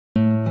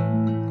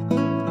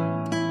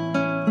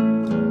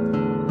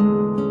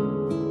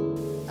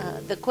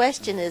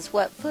question is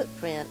what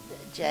footprint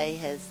Jay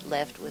has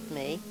left with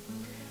me.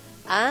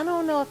 I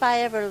don't know if I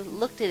ever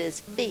looked at his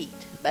feet,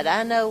 but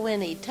I know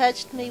when he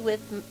touched me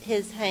with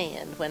his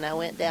hand when I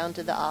went down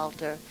to the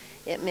altar,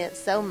 it meant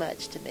so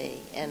much to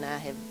me, and I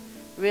have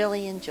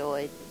really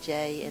enjoyed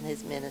Jay and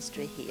his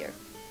ministry here.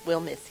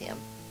 We'll miss him.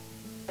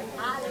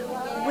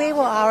 We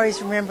will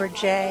always remember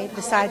Jay,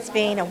 besides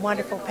being a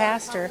wonderful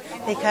pastor,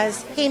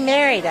 because he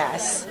married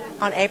us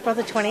on April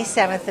the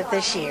 27th of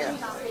this year.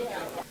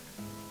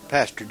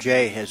 Pastor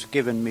Jay has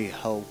given me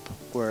hope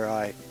where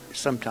I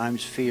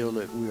sometimes feel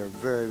that we are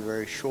very,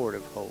 very short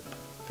of hope,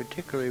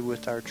 particularly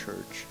with our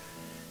church.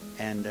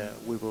 And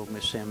we will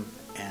miss him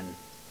and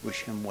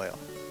wish him well.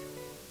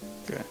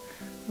 Okay.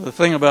 The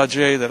thing about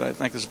Jay that I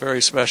think is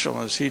very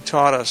special is he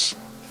taught us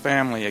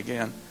family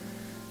again.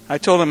 I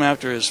told him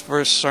after his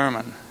first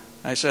sermon,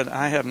 I said,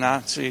 I have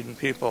not seen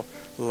people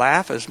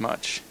laugh as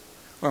much,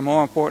 or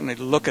more importantly,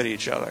 look at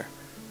each other.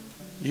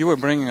 You were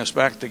bringing us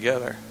back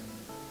together.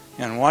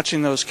 And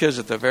watching those kids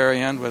at the very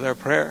end with their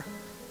prayer,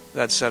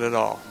 that said it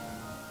all.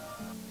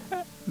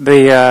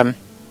 The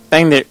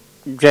thing that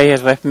Jay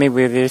has left me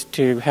with is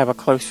to have a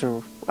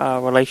closer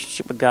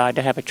relationship with God,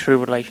 to have a true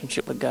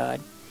relationship with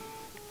God,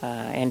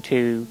 and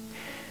to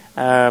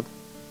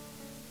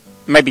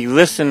maybe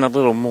listen a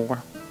little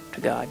more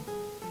to God.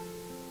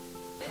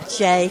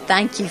 Jay,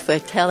 thank you for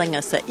telling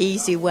us an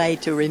easy way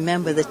to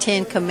remember the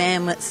 10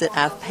 Commandments that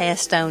I've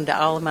passed on to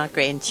all of my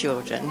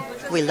grandchildren.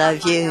 We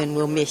love you and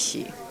we'll miss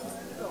you.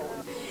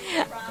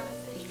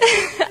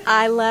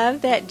 I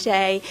love that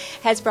Jay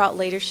has brought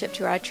leadership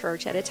to our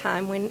church at a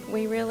time when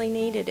we really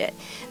needed it.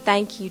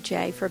 Thank you,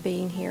 Jay, for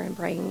being here and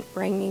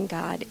bringing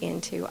God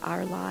into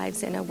our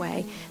lives in a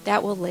way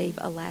that will leave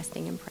a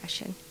lasting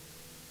impression.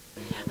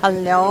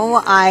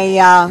 Hello,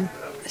 I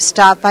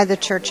stopped by the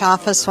church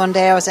office one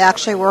day. I was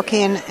actually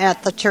working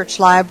at the church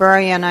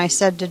library, and I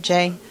said to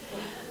Jay,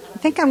 I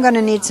think I'm going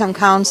to need some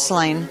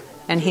counseling.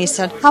 And he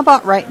said, how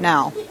about right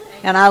now?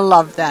 And I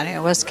loved that. It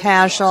was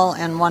casual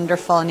and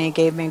wonderful, and he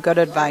gave me good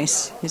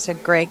advice. He's a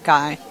great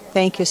guy.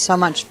 Thank you so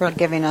much for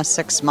giving us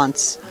 6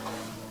 months.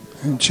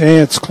 And Jay,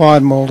 it's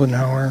Claude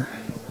Moldenhauer,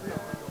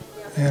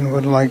 and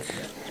would like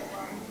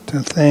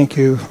to thank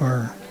you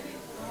for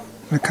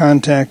the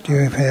contact you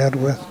have had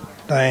with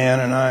Diane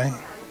and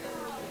I.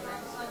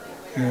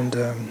 And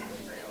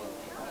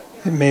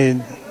it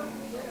made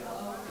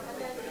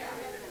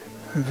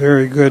a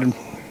very good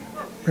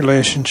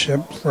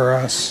relationship for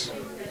us.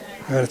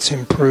 That it's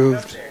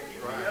improved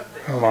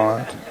a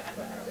lot.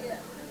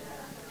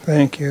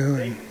 Thank you.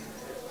 And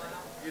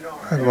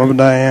I love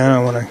Diane.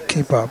 I want to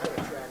keep up.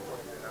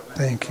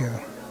 Thank you.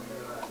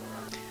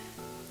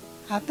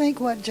 I think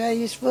what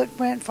Jay's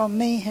footprint for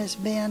me has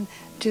been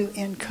to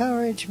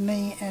encourage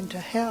me and to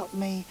help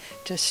me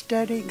to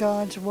study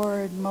God's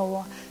Word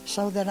more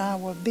so that I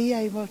will be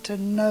able to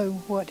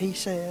know what He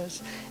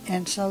says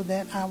and so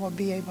that I will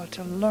be able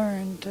to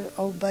learn to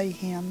obey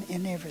Him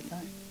in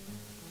everything.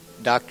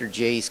 Dr.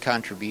 Jay's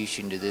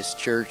contribution to this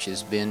church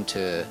has been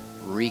to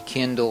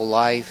rekindle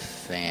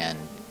life and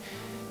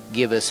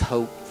give us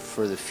hope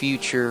for the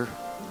future,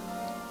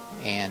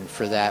 and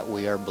for that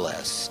we are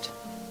blessed.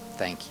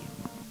 Thank you.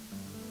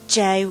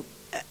 Jay,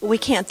 we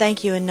can't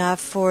thank you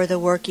enough for the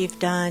work you've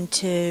done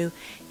to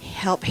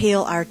help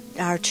heal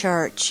our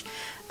church.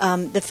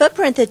 The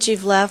footprint that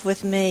you've left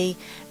with me,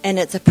 and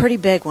it's a pretty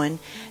big one,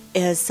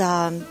 is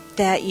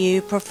that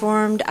you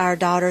performed our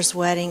daughter's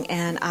wedding,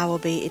 and I will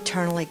be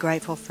eternally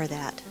grateful for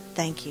that.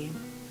 Thank you.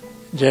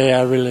 Jay,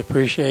 I really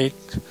appreciate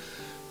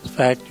the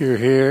fact you're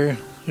here.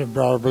 You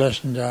brought a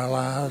blessing to our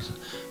lives,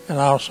 and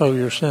also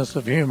your sense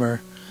of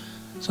humor.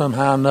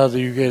 Somehow or another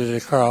you get it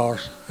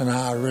across, and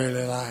I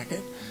really like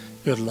it.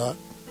 Good luck.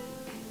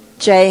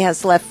 Jay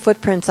has left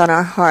footprints on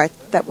our heart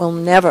that will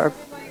never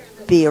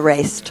be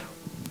erased.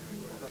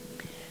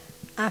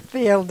 I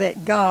feel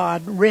that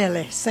God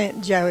really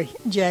sent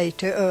Jay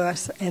to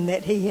us and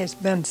that he has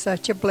been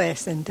such a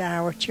blessing to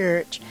our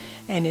church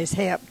and has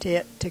helped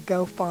it to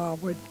go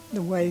forward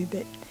the way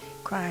that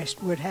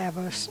Christ would have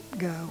us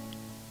go.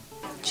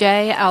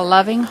 Jay, a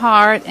loving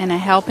heart and a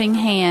helping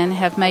hand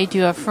have made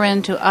you a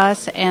friend to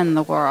us and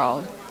the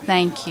world.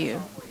 Thank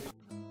you.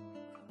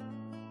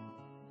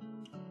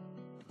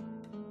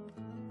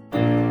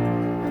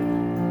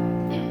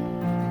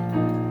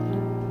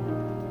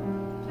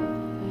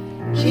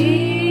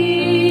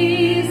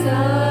 Jesus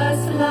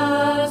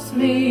loves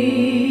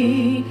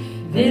me,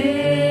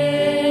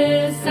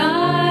 this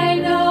I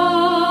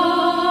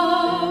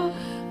know,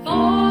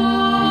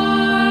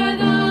 for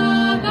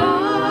the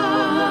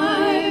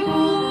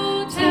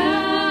Bible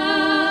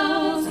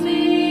tells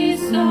me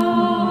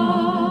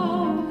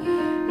so.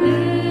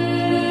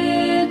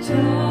 This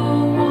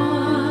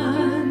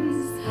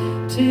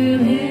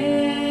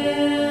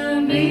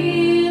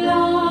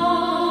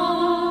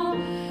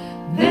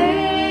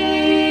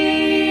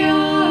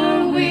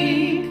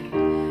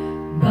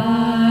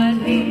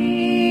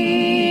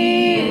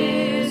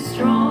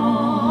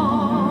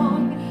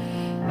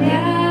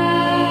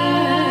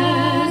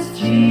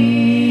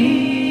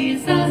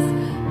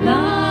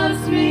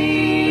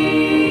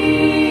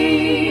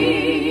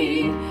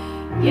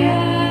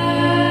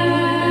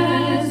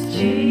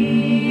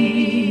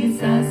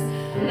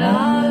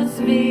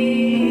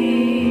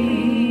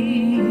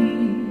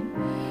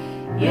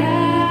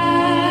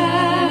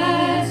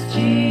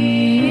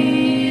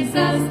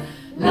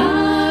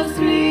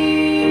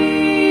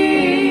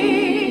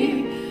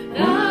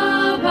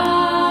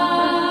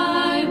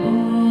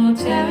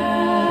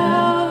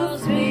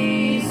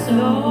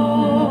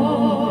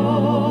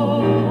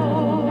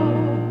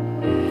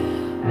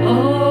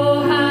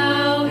Oh,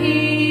 how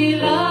he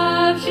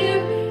loves you,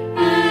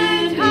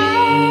 and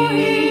how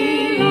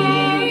he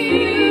loves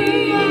you.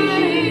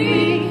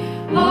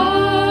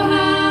 Oh,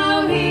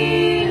 how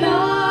he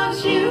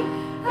loves you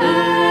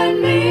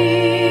and me.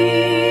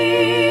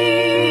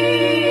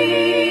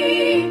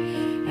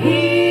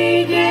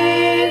 He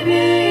gave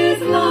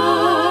his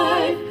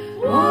life.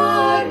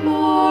 What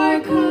more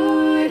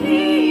could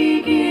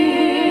he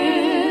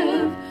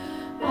give?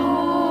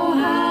 Oh,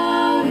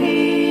 how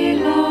he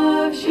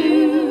loves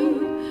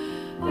you.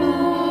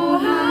 Oh,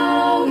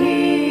 how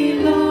he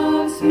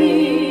loves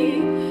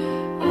me.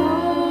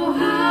 Oh,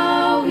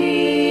 how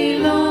he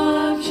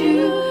loves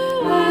you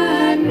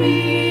and me.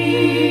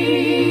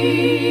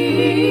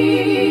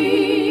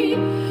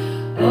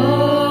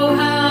 Oh,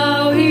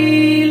 how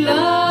he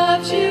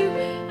loves you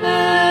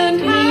and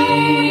me.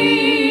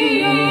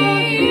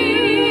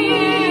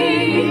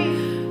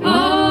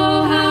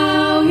 Oh,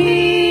 how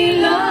he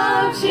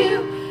loves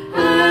you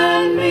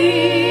and me.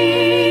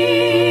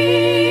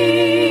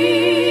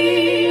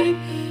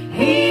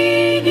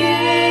 He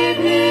gave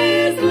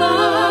his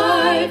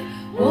life.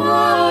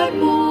 What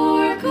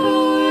more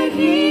could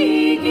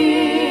he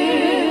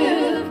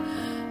give?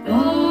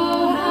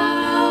 Oh,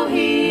 how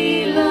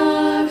he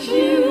loves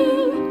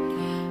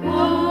you.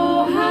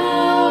 Oh,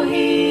 how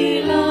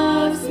he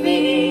loves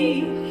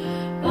me.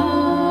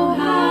 Oh,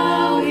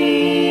 how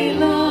he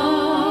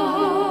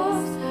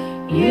loves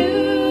you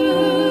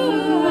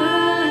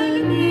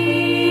and me.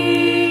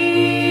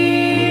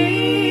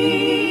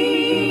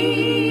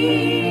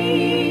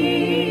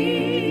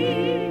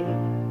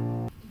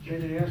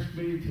 Jay asked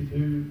me to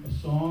do a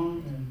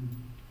song, and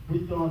we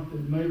thought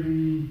that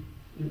maybe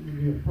it would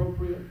be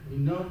appropriate. We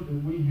know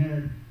that we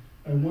had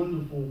a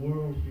wonderful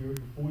world here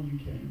before you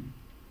came.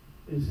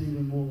 It's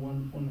even more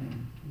wonderful now.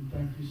 And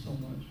thank you so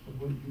much for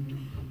what you do to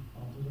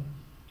all of us.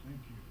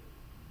 Thank you.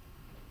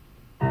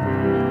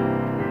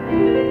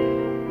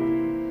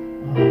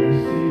 I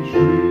see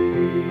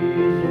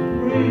trees of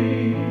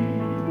green,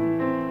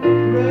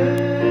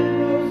 red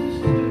roses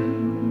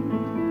too.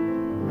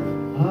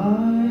 I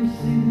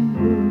see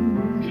them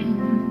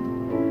bloom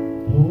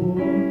for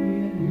me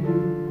and you,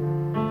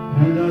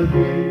 and I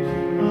think to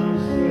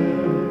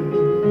myself,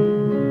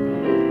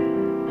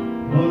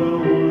 what a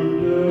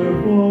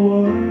wonderful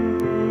world.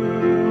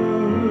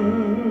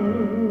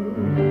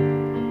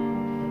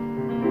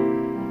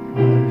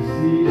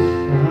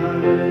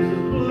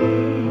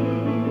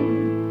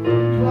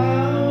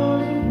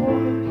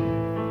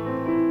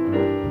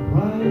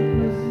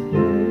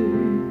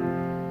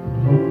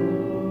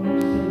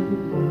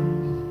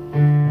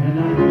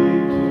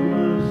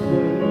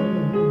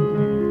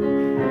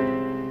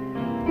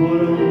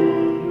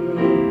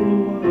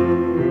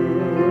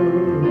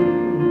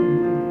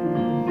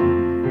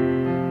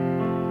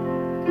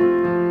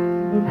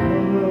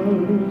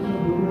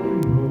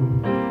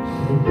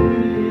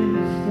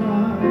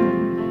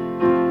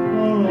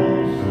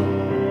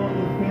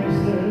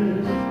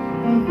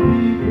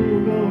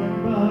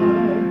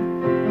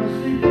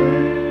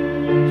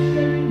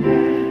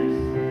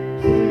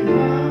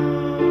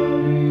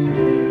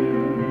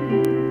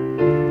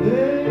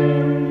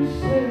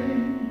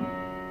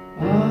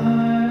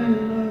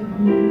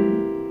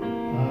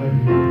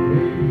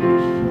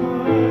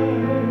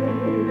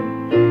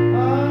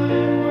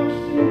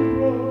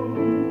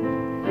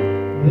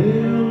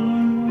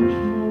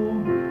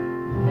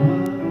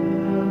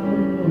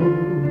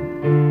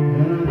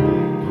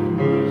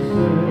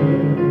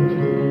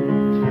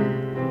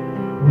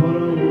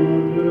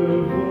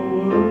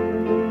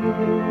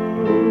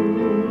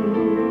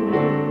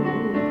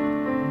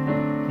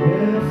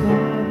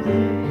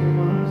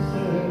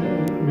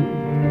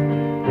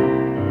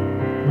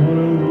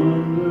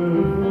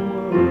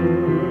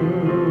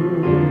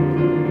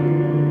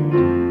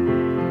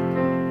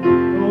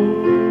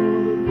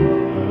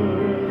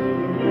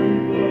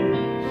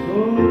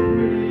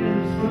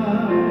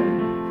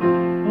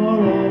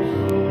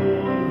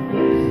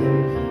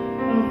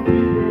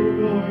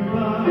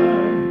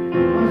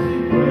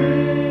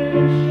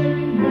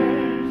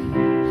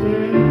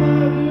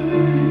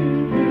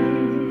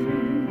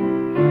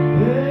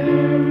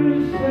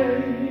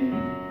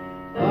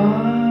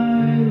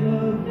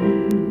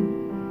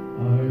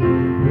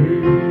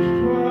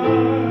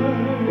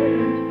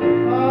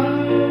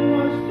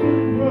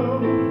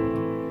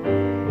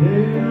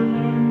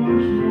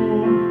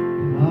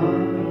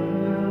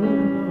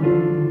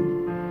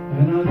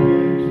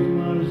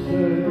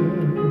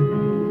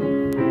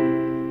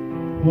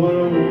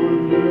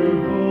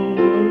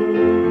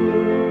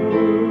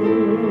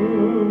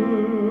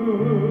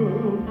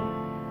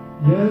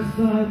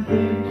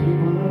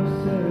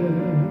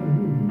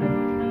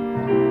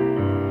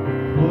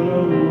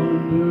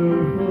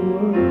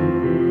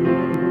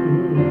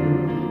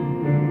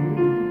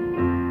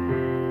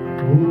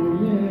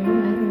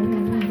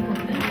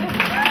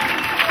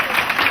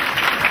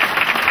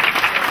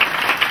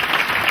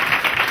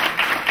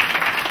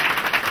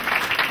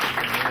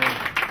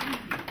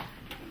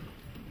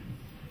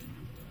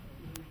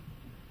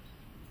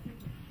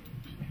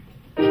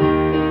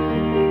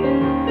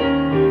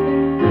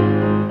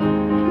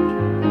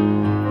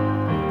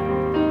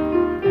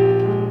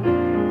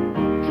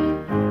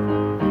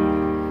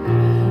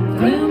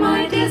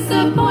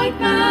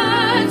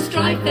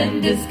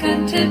 His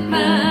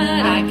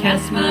contentment. I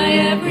cast my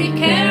every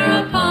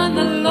care upon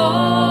the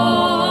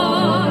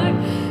Lord.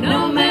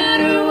 No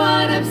matter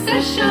what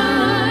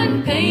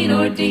obsession, pain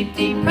or deep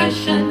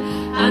depression,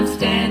 I'm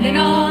standing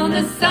on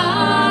the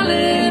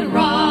solid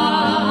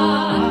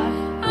rock.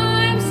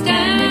 I'm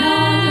standing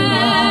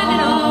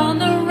on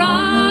the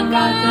rock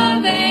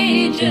of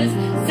ages,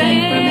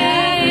 safe from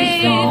every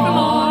storm, from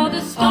all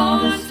the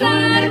storms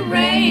that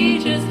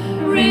rages.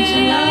 Rich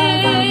in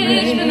love, I'm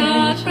rich, but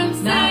not from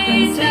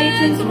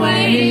Satan's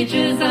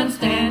wages. I'm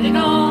standing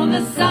on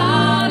the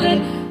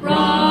solid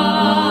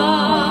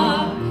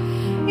rock.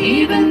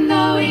 Even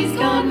though he's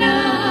gone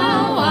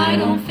now, I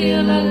don't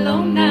feel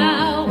alone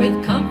now.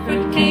 With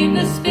comfort came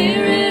the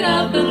Spirit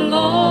of the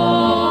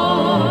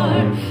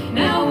Lord.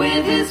 Now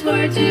with His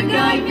word to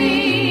guide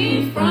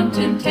me, from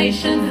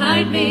temptation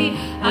hide me,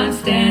 I'm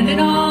standing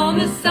on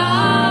the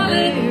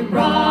solid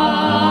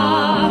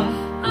rock.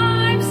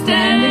 I'm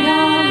standing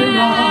on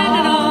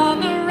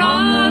the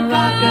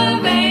rock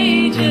of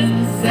ages,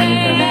 safe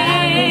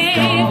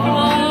from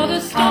all the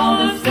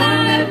storms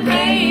that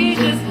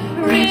rages.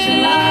 Rich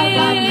in love,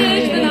 I'm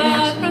rich, but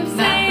not from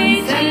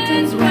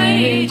Satan's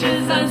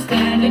wages. I'm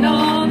standing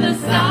on the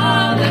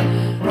solid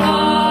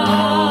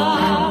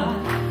rock.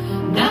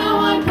 Now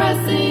I'm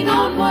pressing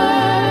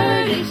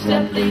onward, each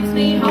step leads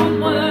me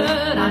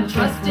homeward. I'm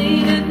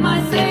trusting in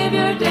my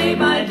Savior day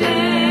by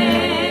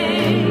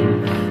day.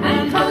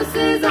 And close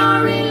is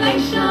our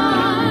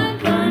relation,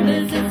 firm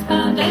is its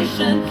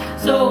foundation.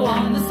 So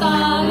on the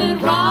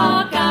solid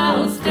rock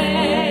I'll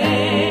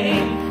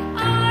stay.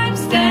 I'm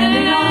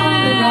standing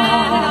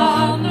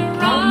on the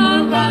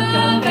rock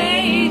of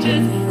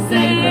ages,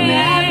 safe from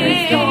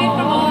every storm,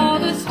 from all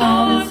the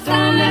storms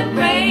that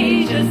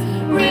rages.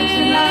 Rich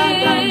in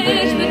love, I'm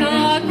rich, but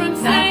not from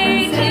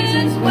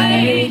Satan's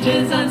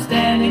wages. I'm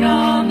standing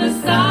on the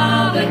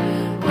solid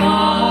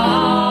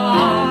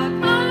rock.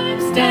 I'm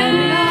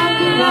standing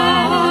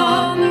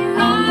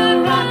on the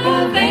rock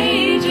of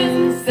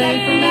ages,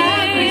 safe from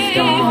every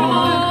storm,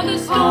 all the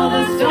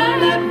storms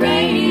that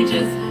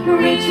rages.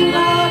 Rich in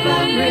love,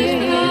 I'm rich,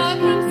 but not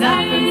from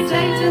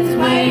Satan's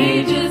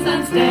wages.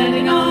 I'm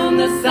standing on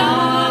the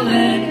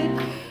solid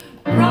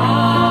rock.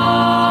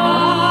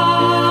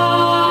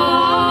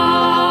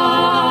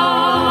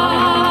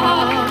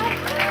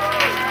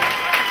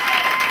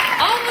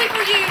 Only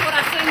for you would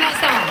I sing that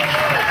song.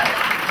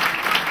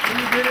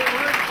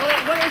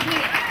 Where's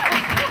it?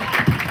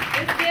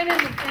 It's been in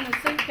a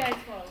suitcase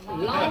for a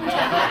long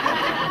time.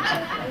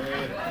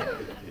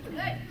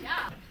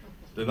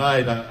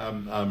 Tonight,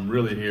 I'm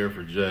really here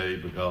for Jay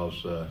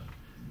because,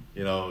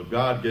 if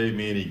God gave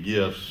me any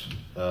gifts,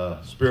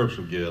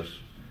 spiritual gifts,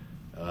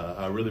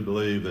 I really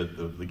believe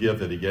that the gift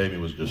that He gave me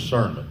was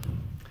discernment.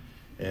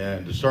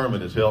 And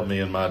discernment has helped me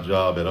in my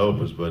job at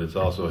Opus, but it's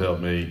also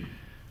helped me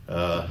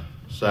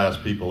size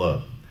people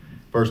up.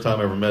 First time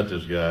I ever met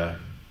this guy,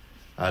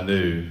 I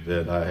knew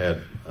that I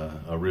had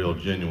a real,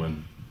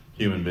 genuine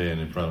human being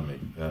in front of me,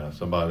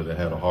 somebody that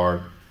had a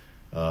heart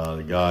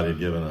that God had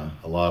given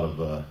a lot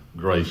of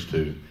grace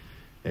to.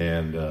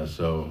 And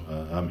so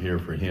I'm here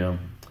for him,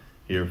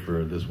 here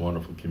for this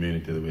wonderful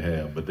community that we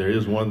have. But there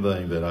is one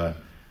thing that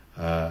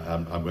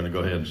I'm going to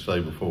go ahead and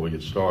say before we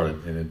get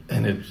started,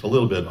 and it's a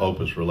little bit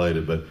Opus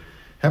related, but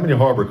how many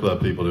Harbor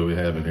Club people do we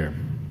have in here?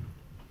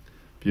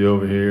 A few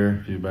over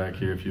here, a few back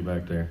here, a few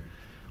back there.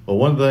 Well,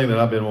 one thing that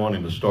I've been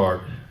wanting to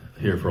start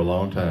here for a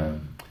long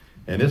time,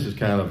 and this is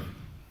kind of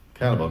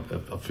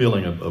a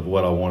feeling of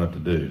what I wanted to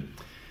do,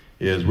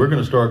 is we're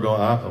going to start going,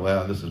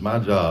 well, this is my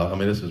job. I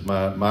mean, this is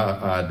my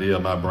idea,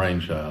 my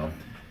brainchild.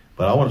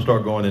 But I want to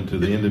start going into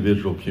the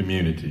individual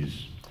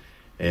communities.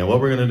 And what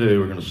we're going to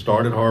do, we're going to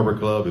start at Harbor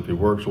Club. If it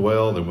works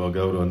well, then we'll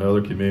go to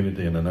another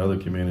community and another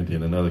community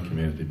and another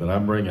community. But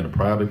I'm bringing a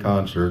private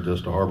concert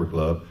just to Harbor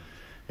Club.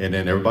 And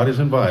then everybody's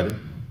invited.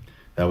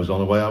 That was the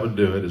only way I would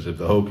do it, is if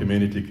the whole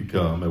community could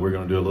come. And we're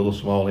going to do a little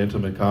small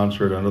intimate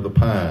concert under the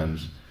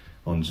pines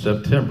on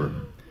September.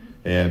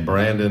 And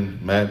Brandon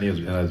Matney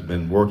has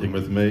been working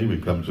with me.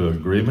 We've come to an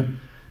agreement.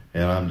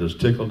 And I'm just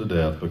tickled to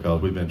death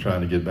because we've been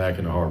trying to get back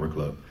into Harbor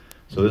Club.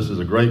 So this is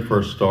a great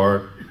first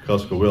start.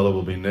 Cuscawilla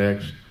will be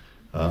next.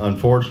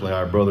 Unfortunately,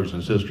 our brothers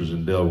and sisters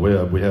in Del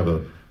Webb, we have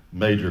a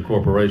major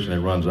corporation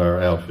that runs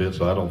our outfit,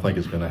 so I don't think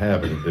it's going to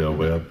happen at Del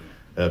Webb.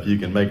 If you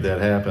can make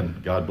that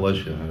happen, God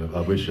bless you.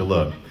 I wish you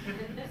luck.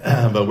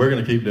 But we're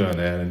going to keep doing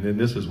that, and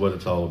this is what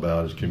it's all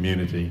about, is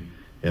community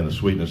and the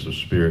sweetness of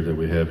spirit that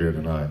we have here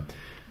tonight.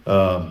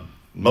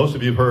 Most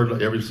of you have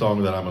heard every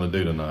song that I'm going to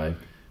do tonight,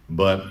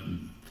 but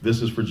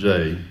this is for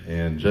Jay,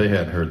 and Jay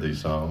hadn't heard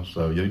these songs,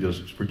 so you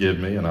just forgive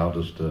me, and I'll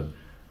just go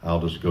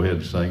ahead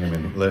and sing them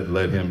and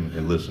let him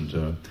listen to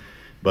them.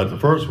 But the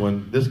first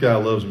one, this guy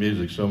loves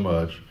music so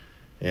much,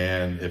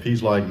 and if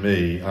he's like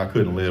me, I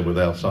couldn't live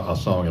without a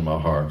song in my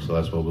heart, so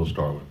that's what we'll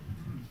start with.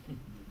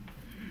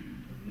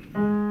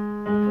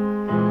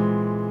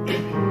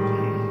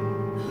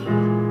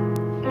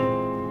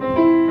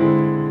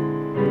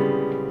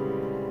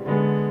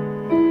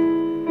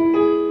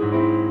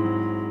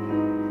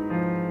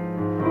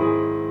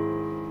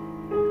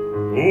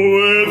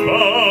 With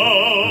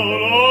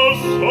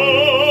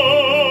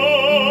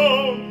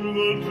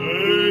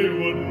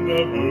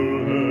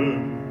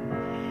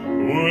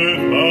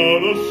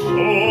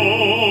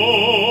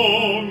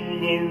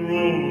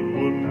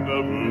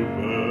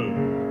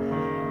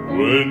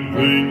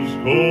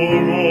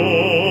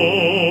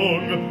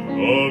wrong.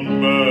 A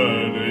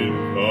man ain't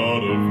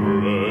got a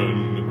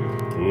friend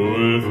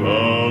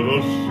without a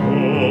song.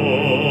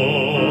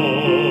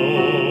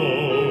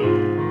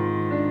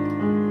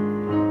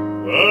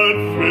 That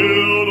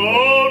field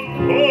of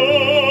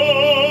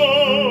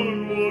corn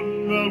would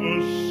never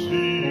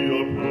see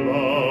a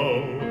plow.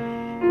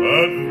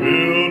 That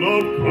field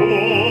of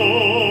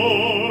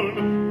corn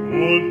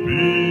would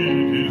be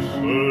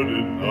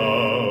deserted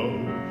now.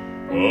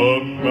 A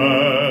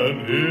man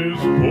is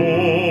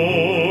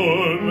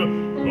born,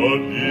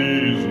 but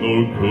he's no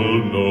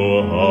good, no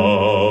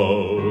how,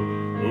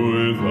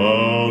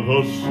 without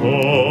a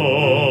song.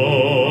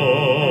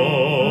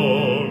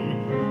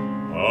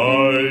 I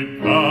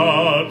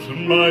got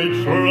my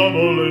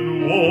trouble and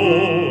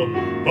woe,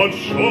 but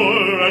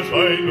sure as I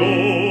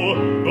know,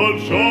 the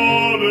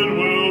Jordan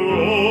will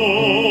roll.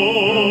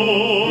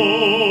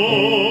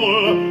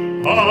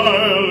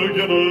 I'll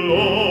get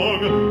along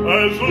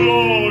as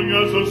long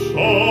as a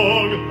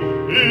song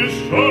is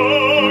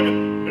strong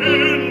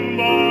in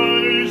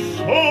my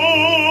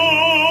soul.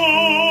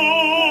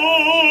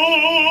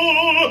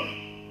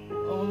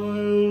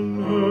 I'll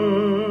never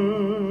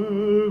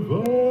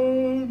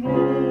know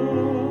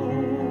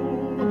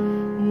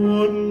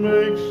what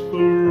makes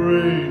the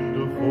rain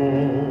to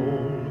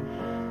fall.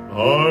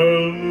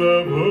 I'll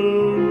never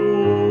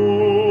know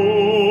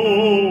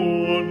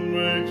what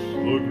makes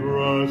the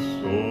grass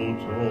so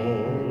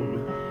tall.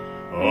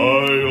 I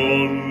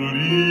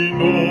only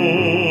know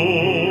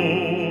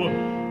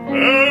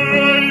there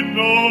ain't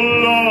no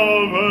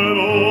love at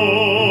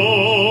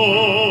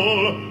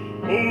all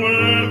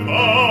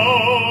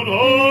without a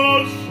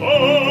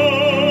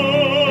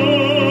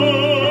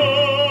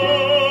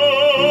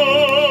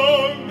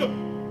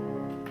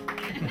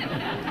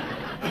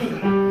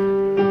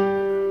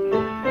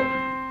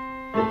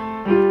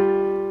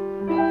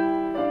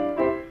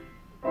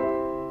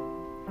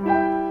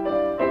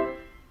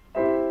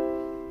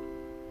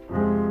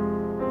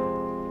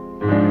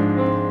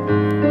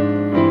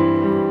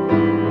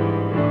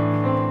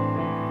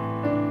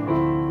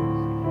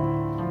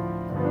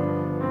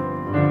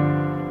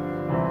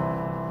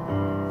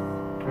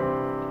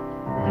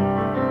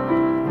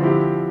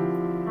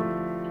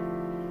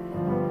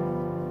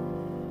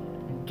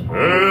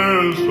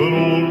There's an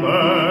old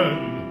man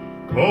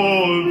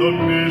called the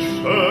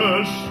Mississippi.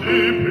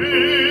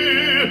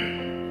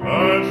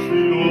 That's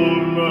the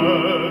old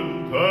man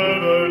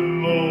that I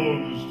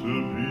longs to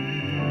be.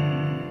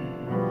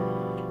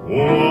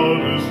 What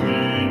does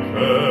he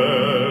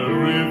care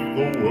if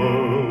the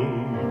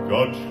world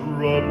got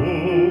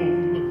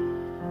troubled?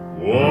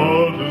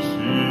 What does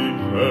he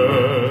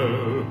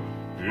care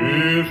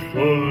if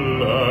the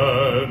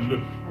land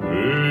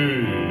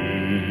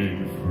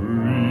ain't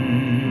free?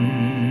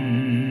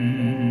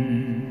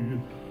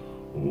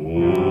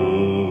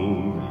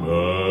 Old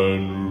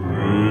Man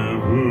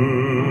River,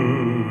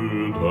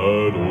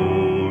 that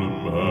old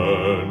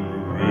man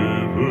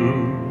River,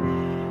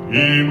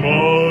 he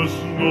must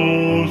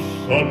know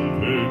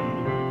something,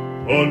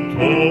 but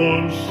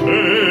don't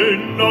say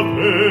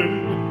nothing.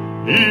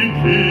 He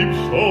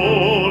keeps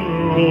on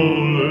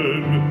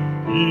rolling,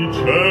 he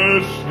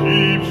just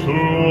keeps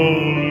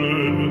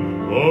rolling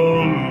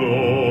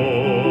along.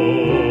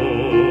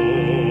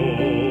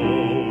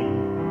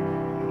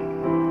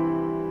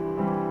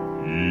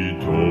 He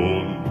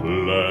don't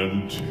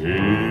plant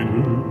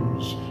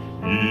taters,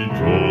 he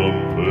don't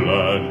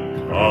plant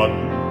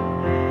cotton,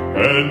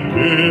 and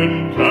in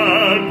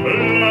that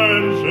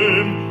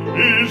planting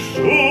is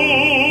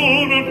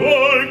soon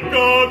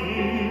forgotten.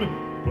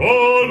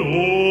 But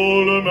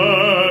old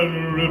man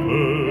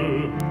River,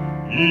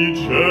 he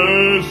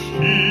just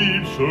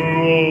keeps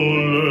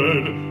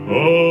rolling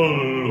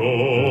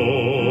along.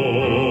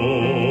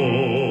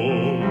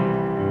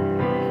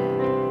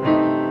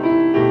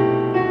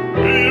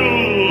 You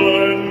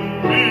and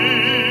me,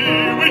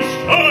 we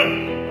start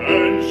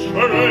and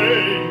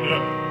strain,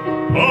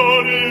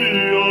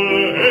 body'll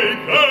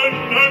ache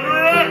and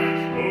rack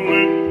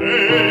with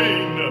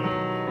pain.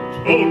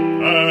 Tote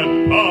that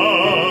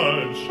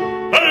punch,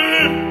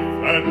 lift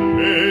that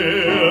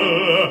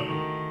bill,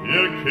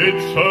 your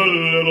kid's a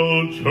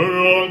little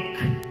drunk,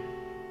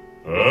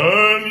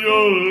 and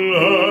your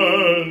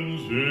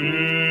land's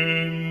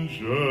in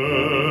jail.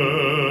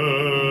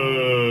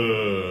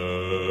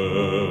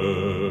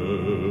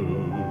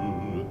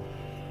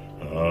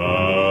 I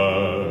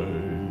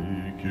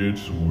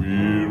gets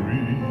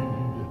weary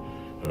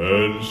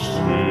and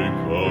sick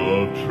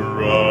of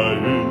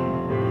trying,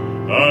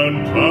 and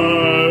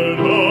tired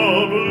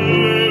of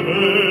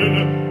living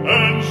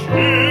and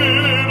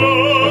scared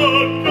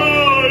of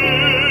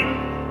dying.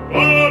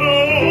 But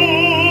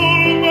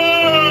old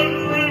man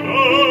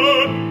River,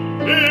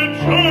 it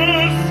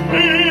just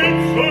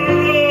keeps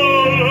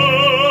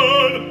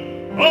rolling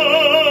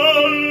along.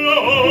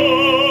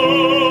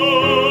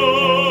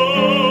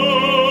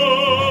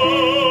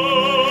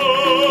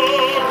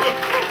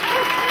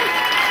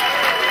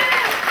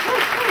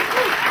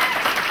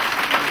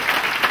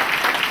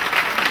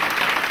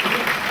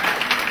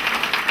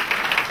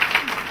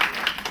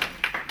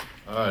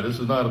 right, this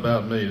is not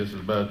about me. This is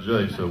about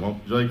Jay. So,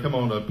 Jay, come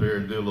on up here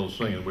and do a little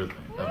singing with me.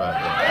 How about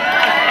that?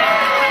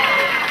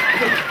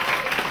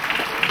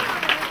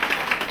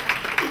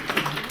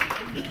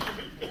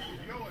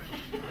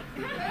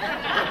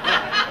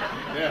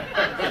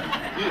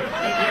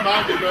 You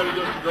might be ready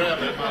just to grab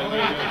that.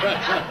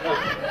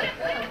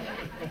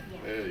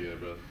 There you go,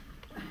 brother.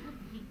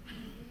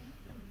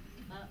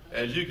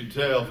 As you can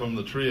tell from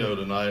the trio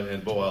tonight,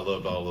 and boy, I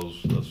loved all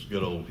those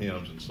good old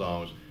hymns and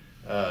songs.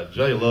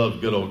 Jay loves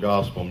good old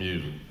gospel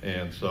music,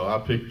 and so I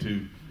picked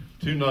two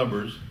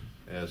numbers.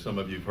 Some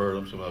of you have heard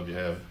them, some of you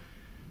haven't.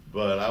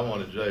 But I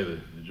wanted Jay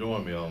to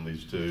join me on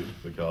these two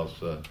because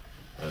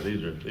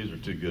these are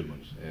two good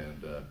ones,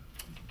 and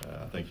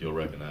I think you'll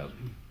recognize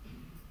them.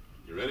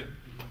 You ready?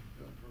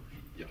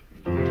 Yeah.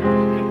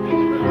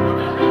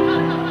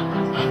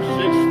 I'm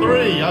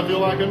 6'3". I feel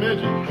like a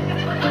midget.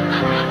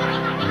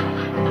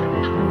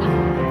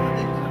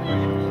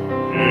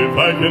 If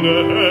I can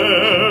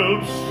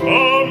help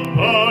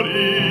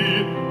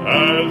somebody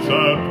as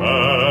I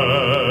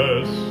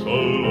pass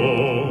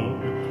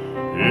along,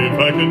 if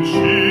I can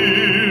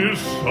cheer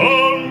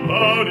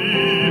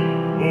somebody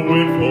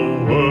with a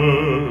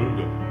word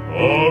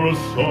or a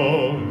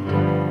song,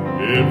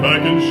 if I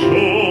can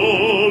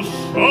show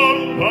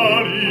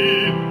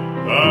somebody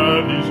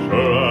that he's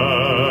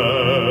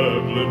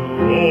traveling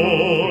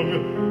wrong,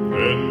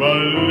 then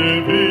my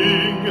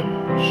living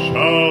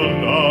shall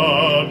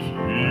not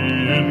be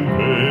in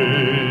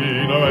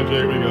vain. All right, Jay,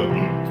 here we go.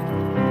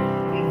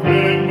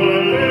 Then my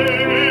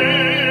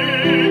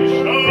living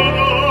shall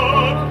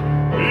not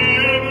be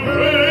in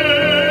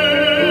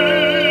vain.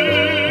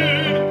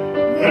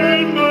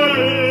 Then my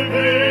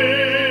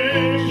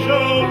living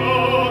shall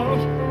not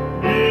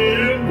be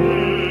in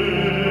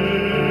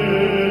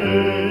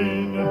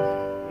vain.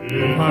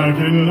 If I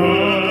can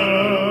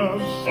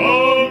love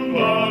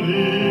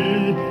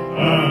somebody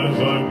as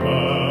I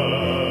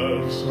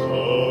pass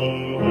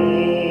along,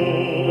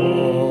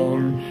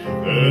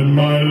 then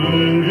my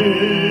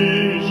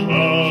living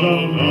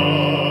shall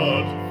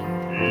not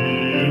be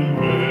in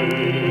vain.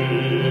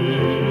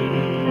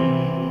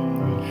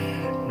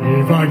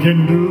 If I can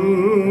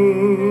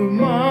do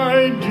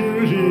my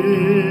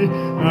duty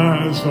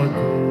as a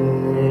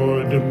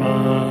good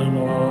man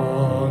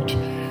ought,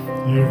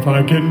 if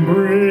I can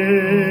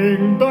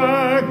bring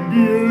back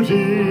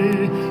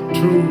beauty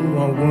to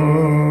a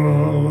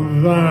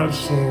world that's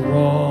so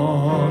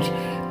wrought,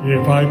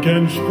 if I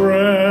can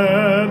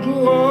spread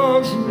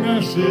love's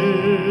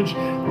message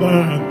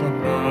that the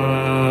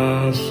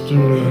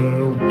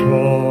Master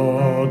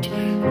taught,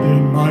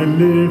 then my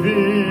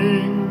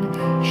living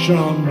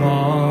shall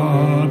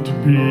not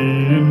be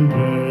in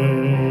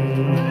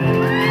vain.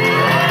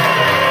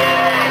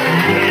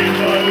 Then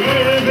my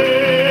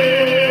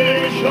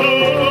living shall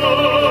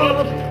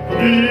not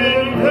be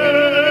in vain.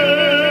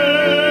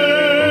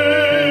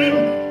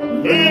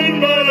 Then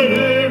my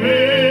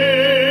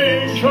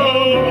living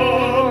shall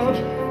not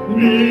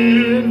be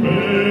in vain.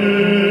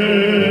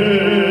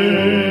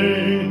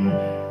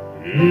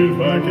 If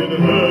I can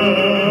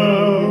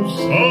help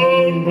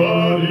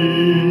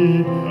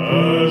somebody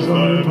as I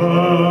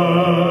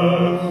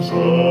pass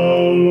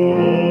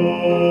along,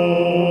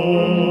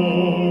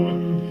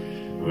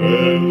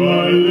 then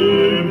my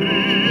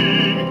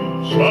living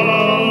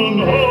shall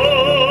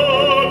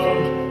not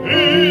be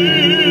in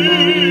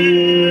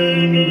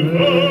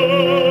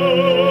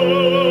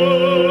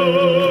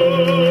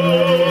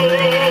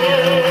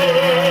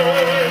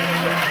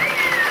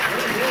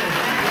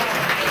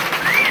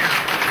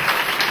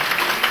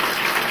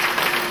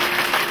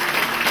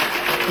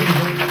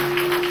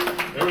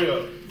There we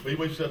go.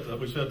 We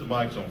set the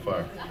mics on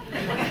fire.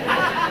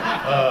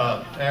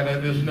 And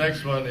then this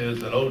next one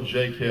is an old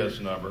J.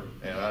 Kess number,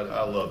 and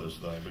I love this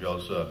thing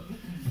because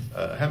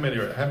how many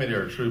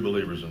are true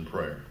believers in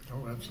prayer?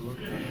 Oh,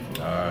 absolutely.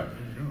 All right.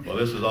 Well,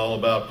 this is all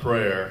about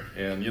prayer,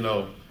 and you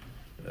know,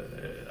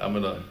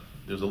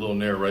 there's a little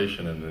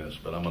narration in this,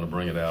 but I'm gonna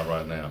bring it out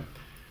right now.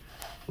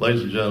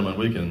 Ladies and gentlemen,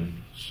 we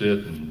can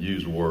sit and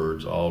use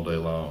words all day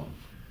long,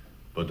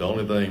 but the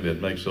only thing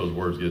that makes those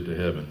words get to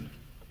heaven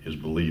is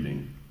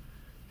believing,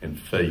 and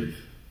faith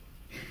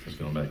is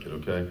going to make it,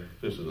 okay?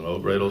 This is an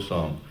old, great old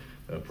song.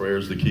 Prayer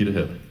is the key to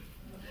heaven.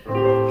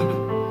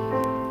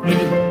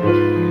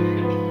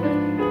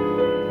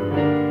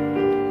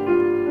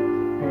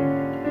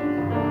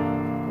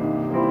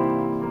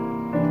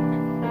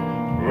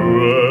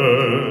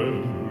 Prayer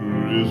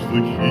is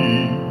the key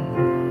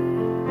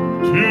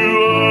to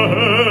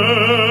heaven,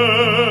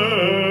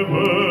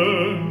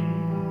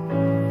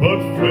 but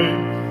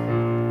faith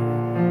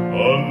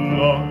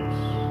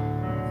unlocks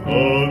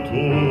the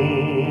door.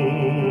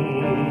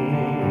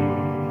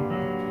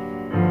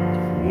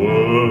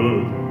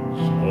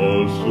 Words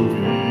are so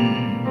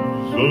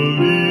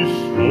easily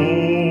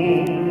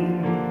spoken,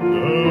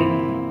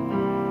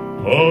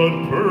 but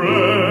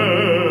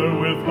prayer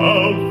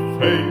without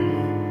faith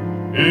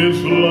is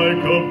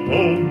like a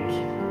boat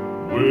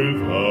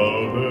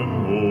without an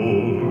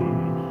oar.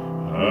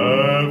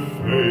 Have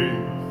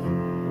faith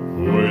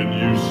when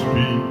you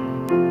speak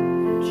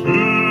to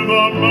the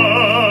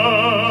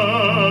Master,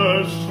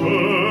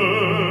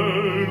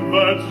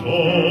 that's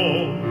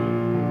all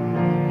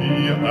He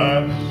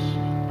asks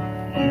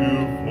you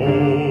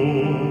for.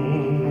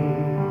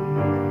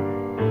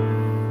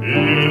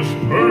 His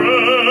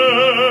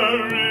prayer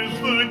is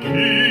the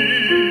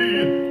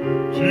key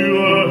to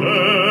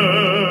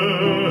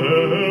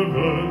heaven,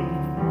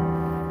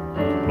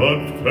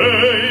 but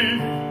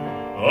faith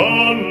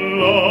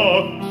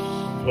unlocks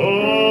the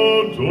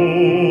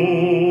door.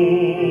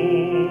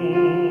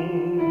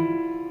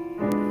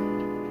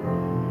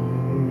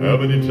 How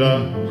many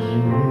times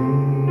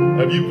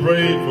have you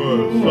prayed for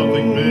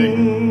something big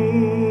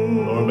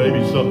or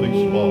maybe something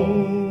small?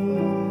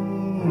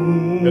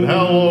 And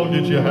how long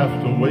did you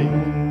have to wait?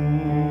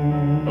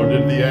 Or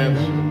did the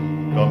answer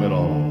come at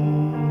all?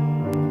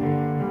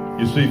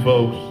 You see,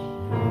 folks,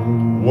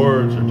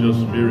 words are just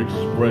mere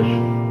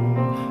expression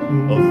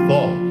of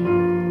thought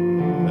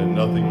and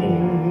nothing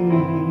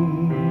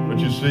more. But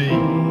you see,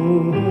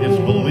 it's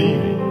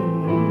believing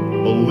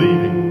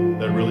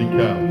that really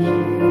counts.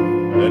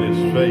 And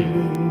it's faith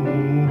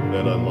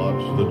that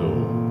unlocks the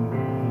door.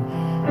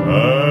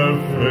 Have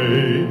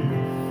faith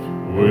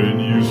when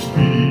you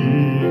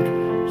speak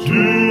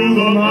to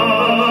the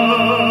Master.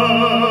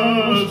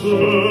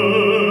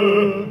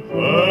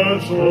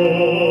 That's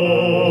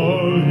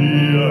all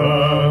He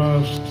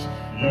asks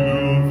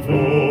you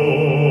for.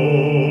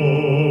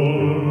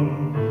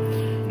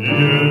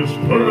 His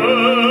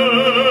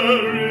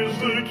prayer is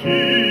the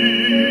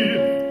key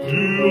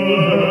to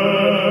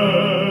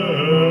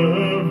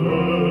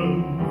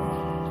heaven,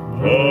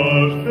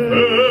 but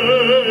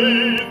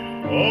faith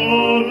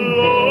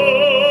unlocks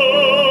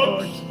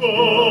the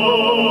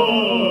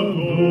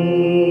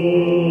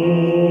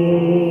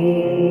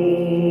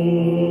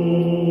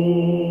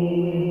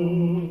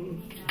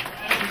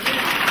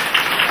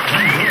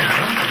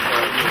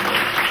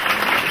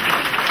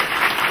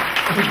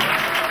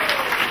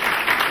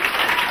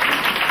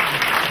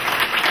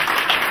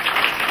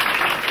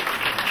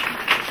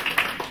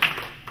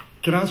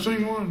Can I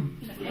sing one?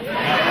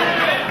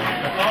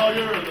 All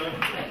yours,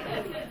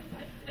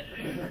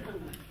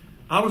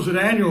 I was at an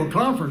annual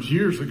conference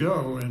years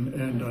ago,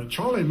 and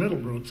Charlie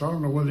Middlebrooks, I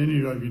don't know whether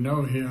any of you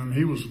know him,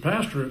 he was a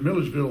pastor at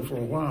Milledgeville for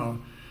a while.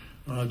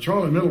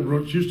 Charlie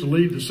Middlebrooks used to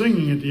lead the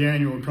singing at the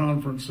annual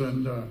conference,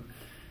 and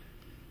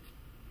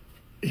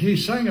he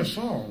sang a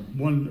song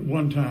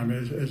one time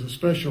as a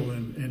special,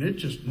 and it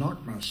just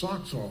knocked my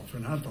socks off,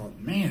 and I thought,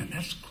 man,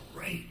 that's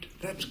great.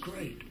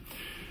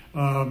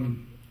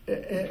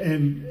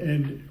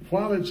 And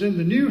while it's in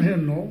the new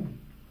hymnal,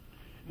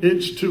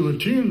 it's to a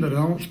tune that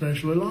I don't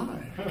specially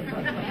like.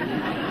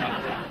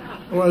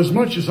 Well, as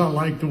much as I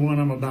like the one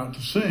I'm about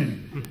to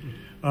sing.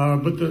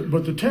 But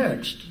the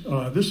text,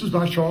 this is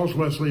by Charles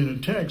Wesley, and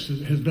the text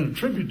has been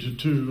attributed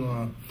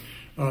to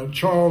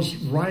Charles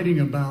writing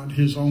about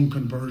his own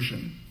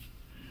conversion.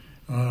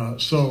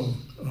 So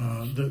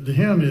the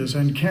hymn is,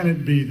 "And Can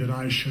It Be That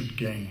I Should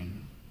Gain?"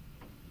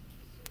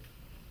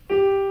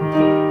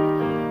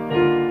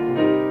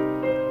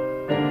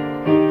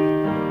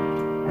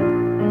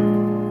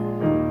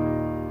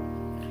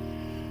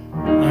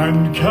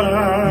 And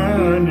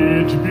can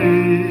it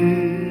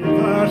be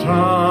that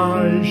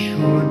I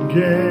should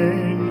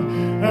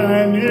gain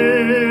an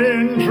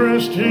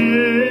interest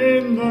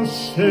in the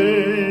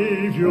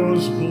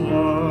Savior's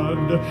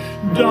blood?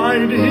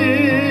 Died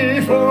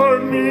He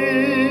for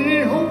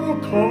me who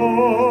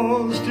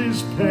caused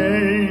His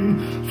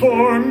pain,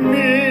 for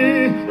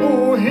me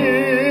who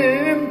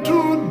Him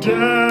to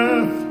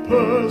death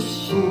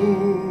pursued?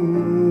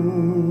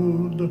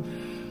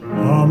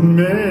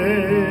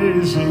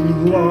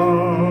 Amazing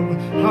love,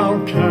 how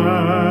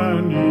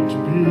can it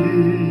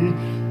be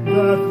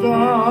that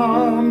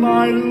Thou,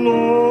 my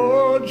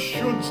Lord,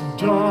 shouldst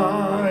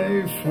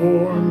die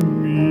for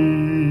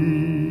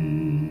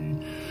me?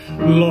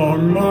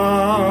 Long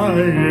my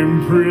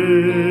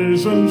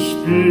imprisoned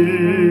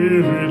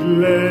spirit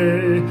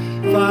lay,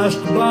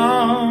 fast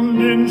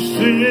bound in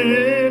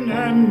sin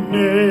and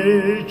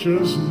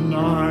nature's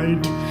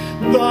night.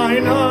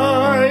 Thine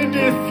eye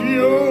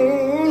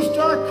diffused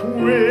a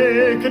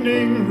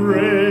quickening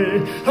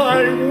ray.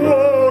 I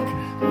woke,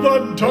 the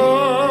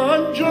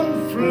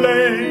dungeon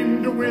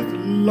flamed with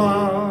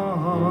light.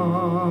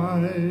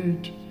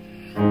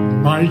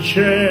 My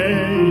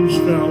chains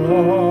fell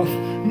off,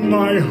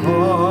 my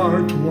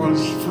heart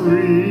was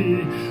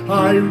free.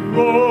 I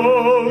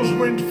rose,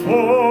 went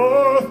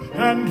forth,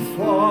 and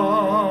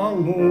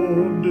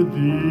followed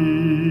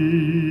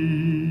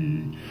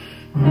Thee.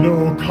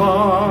 No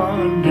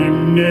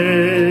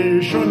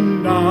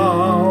condemnation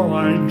now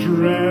I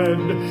dread,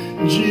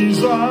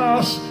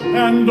 Jesus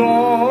and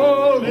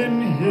all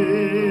in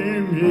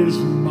Him is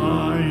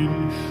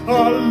mine.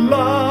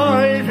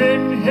 Alive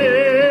in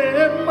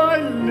Him, my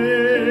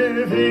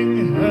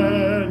living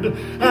head,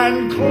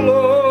 and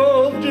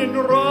clothed in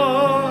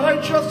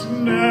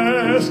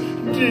righteousness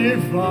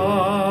divine.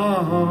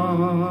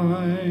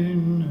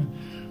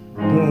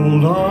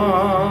 Bold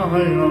I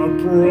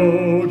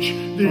approach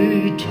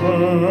the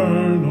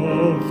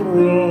eternal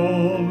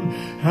throne,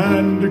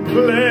 and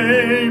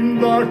claim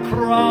the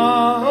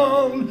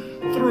crown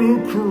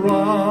through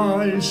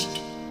Christ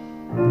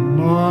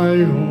my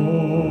own.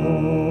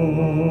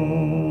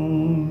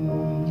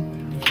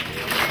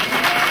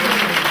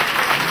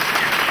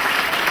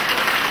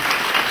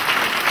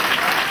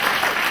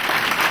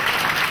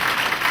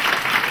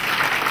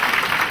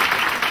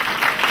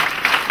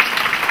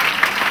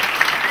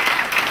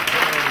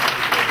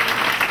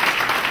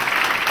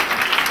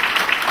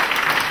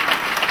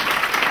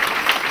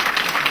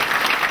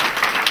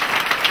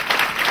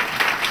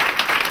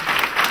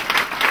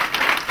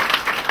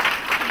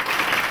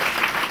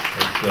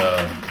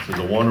 This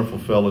is a wonderful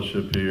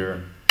fellowship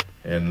here,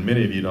 and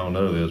many of you don't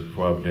know this.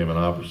 Before I became an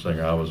opera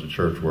singer, I was a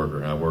church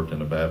worker. I worked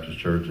in a Baptist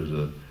church as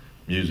a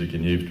music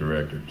and youth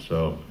director.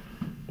 So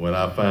when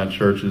I find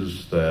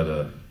churches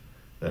that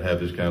have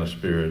this kind of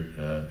spirit,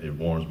 it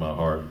warms my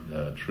heart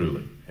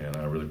truly, and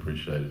I really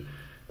appreciate it.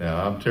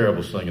 Now, I'm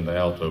terrible singing the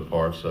alto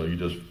part, so you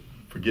just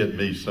forget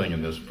me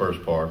singing this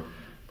first part.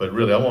 But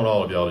really, I want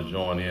all of y'all to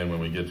join in when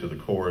we get to the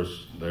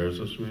chorus. There's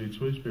a sweet,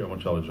 sweet spirit. I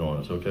want y'all to join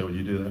us. Okay, will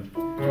you do that?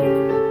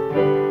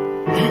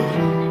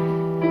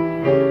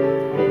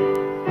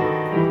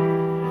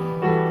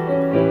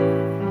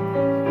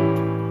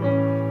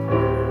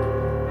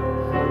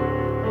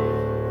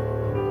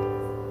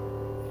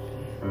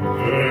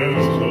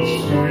 There's a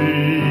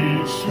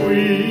sweet,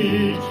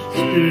 sweet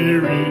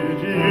spirit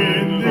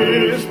in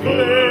this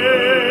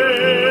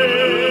place,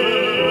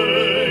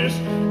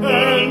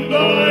 and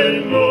I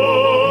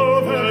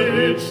know that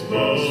it's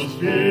the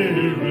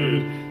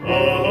Spirit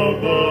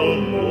of the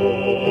Lord.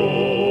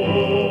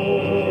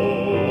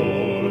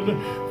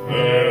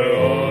 There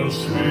are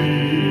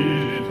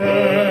sweet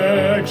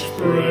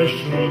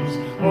expressions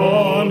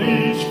on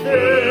each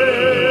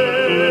face,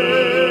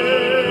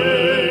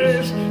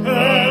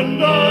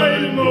 and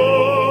I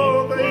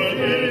know that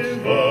it's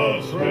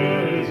the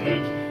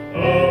presence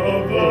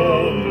of the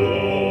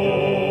Lord.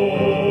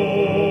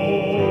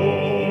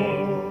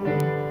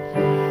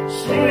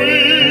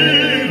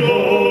 Sweet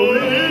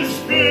Holy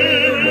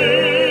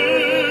Spirit,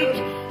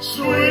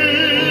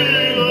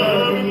 sweet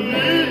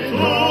heavenly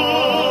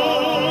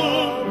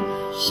Lord,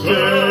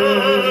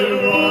 stay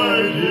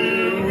right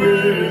here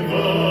with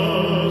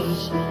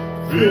us,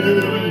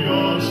 filling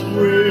us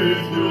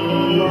with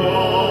your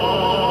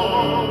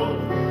love.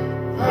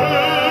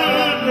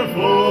 And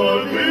for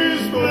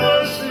these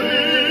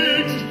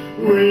blessings,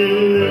 we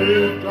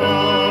lift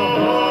our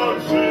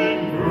hearts in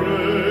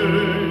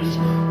praise.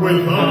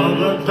 Without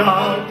a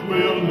doubt,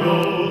 we'll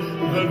know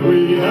that we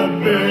have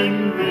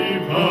been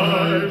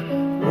revived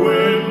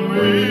when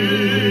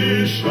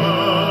we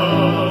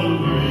shall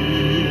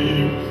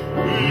leave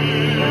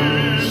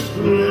this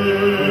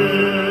place.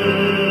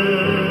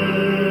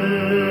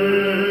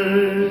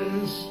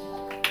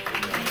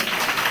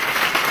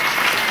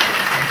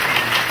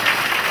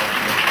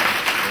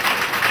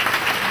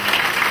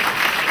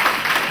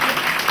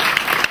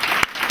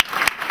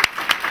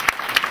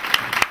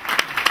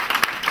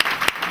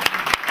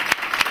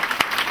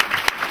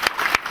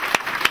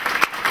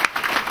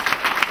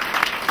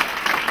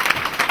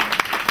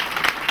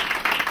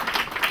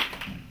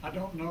 I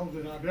don't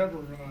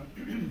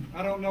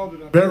know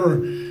that I've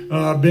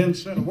ever been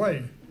sent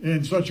away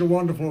in such a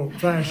wonderful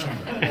fashion.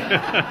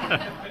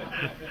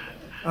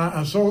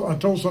 I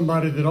told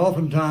somebody that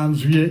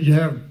oftentimes you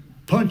have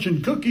punch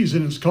and cookies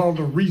and it's called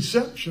a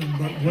reception,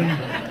 but when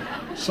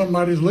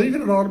somebody's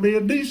leaving, it ought to be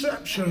a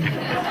deception.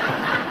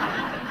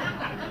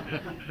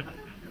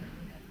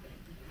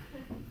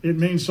 It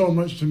means so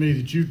much to me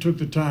that you took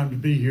the time to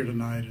be here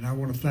tonight, and I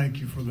want to thank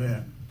you for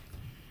that.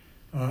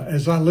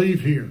 As I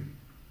leave here,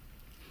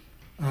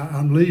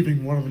 I'm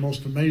leaving one of the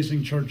most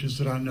amazing churches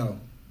that I know.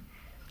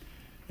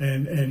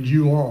 And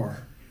you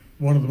are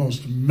one of the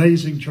most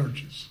amazing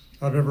churches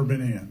I've ever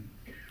been in.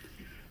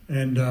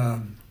 And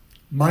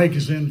Mike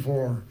is in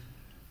for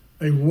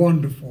a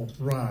wonderful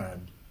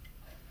ride.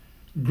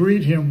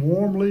 Greet him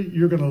warmly.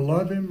 You're going to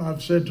love him.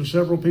 I've said to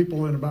several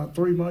people in about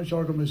 3 months,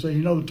 y'all are going to say,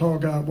 you know the tall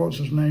guy, what's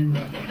his name?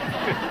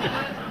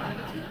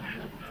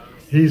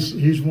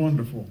 He's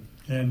wonderful.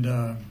 And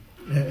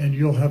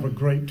you'll have a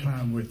great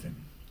time with him.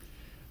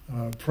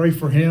 Pray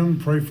for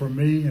him, pray for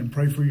me, and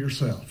pray for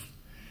yourself.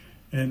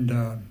 And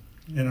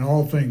in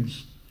all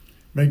things,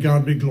 may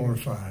God be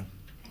glorified.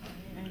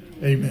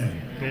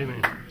 Amen.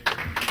 Amen.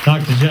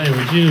 Dr. J,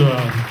 would you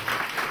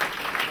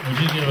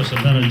give us a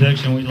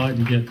benediction? We'd like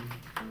to get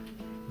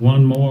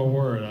one more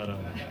word out of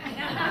it.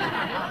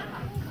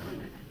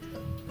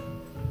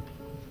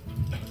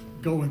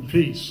 Go in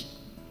peace.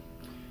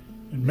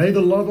 And may the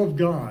love of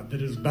God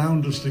that has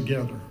bound us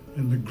together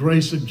and the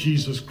grace of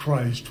Jesus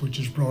Christ, which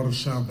has brought us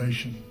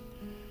salvation,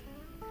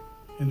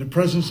 in the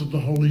presence of the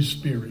Holy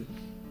Spirit,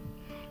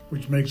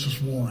 which makes us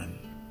one,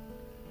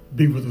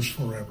 be with us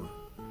forever.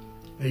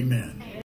 Amen.